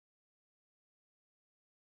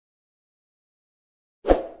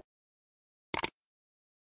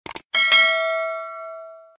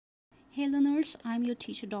Hey learners, I'm your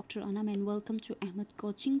teacher Dr. Anam and welcome to Ahmad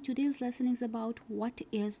Coaching. Today's lesson is about what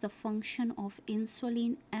is the function of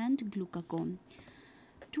insulin and glucagon.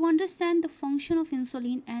 To understand the function of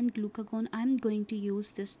insulin and glucagon, I'm going to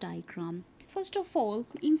use this diagram. First of all,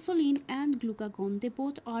 insulin and glucagon, they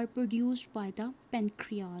both are produced by the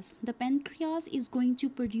pancreas. The pancreas is going to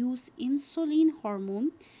produce insulin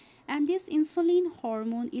hormone, and this insulin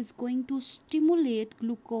hormone is going to stimulate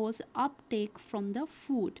glucose uptake from the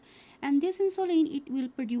food, and this insulin it will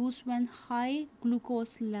produce when high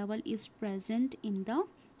glucose level is present in the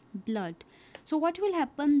blood. So what will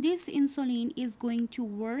happen, this insulin is going to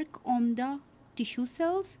work on the tissue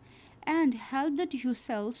cells and help the tissue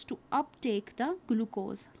cells to uptake the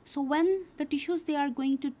glucose. So when the tissues they are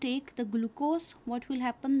going to take the glucose, what will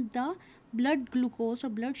happen, the blood glucose or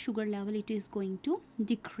blood sugar level it is going to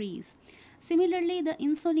decrease. Similarly, the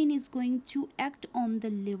insulin is going to act on the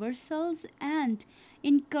liver cells and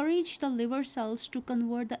encourage the liver cells to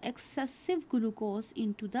convert the excessive glucose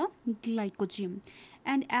into the glycogen,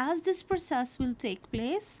 and as this process will take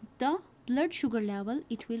place, the blood sugar level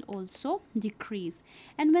it will also decrease.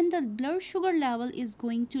 And when the blood sugar level is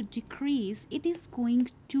going to decrease, it is going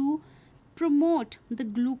to promote the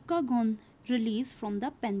glucagon release from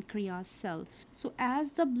the pancreas cell. So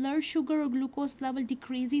as the blood sugar or glucose level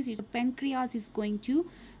decreases, the pancreas is going to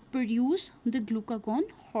produce the glucagon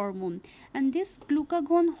hormone, and this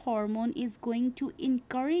glucagon hormone is going to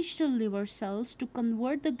encourage the liver cells to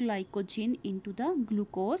convert the glycogen into the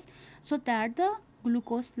glucose, so that the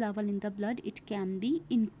glucose level in the blood it can be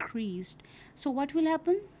increased. So what will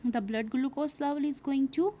happen, the blood glucose level is going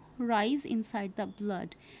to rise inside the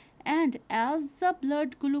blood, and as the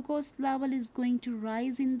blood glucose level is going to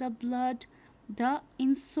rise in the blood, the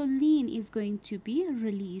insulin is going to be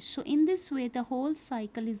released. So in this way the whole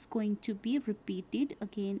cycle is going to be repeated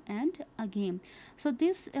again and again. So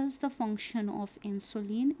this is the function of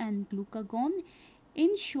insulin and glucagon.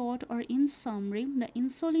 In short or in summary, the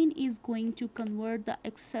insulin is going to convert the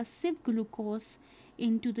excessive glucose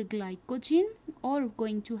into the glycogen, or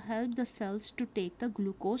going to help the cells to take the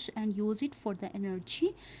glucose and use it for the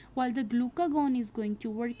energy, while the glucagon is going to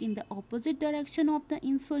work in the opposite direction of the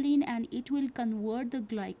insulin, and it will convert the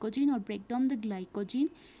glycogen or break down the glycogen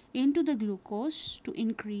into the glucose to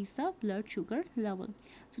increase the blood sugar level.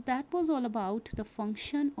 So that was all about the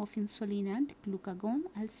function of insulin and glucagon.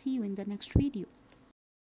 I'll see you in the next video.